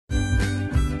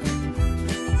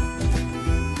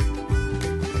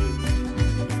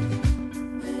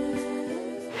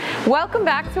Welcome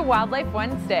back to Wildlife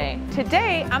Wednesday.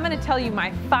 Today, I'm going to tell you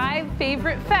my 5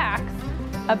 favorite facts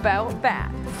about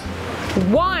bats.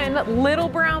 1 little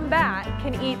brown bat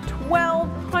can eat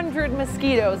 1,200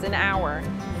 mosquitoes an hour.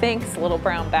 Thanks, little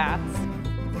brown bats.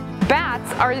 Bats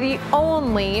are the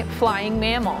only flying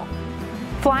mammal.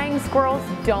 Flying squirrels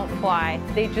don't fly,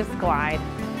 they just glide.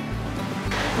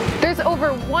 There's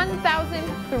over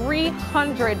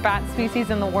 1,300 bat species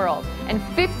in the world, and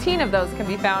 15 of those can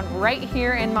be found right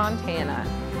here in Montana.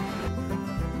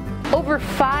 Over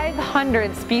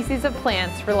 500 species of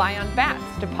plants rely on bats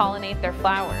to pollinate their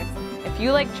flowers. If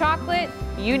you like chocolate,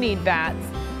 you need bats.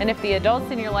 And if the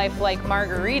adults in your life like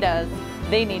margaritas,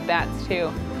 they need bats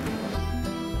too.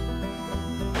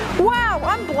 Wow,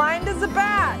 I'm blind as a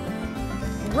bat!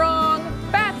 Wrong!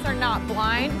 Bats are not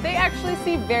blind. They actually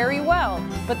see very well,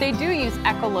 but they do use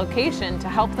echolocation to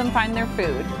help them find their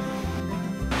food.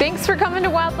 Thanks for coming to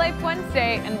Wildlife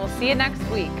Wednesday, and we'll see you next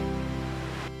week.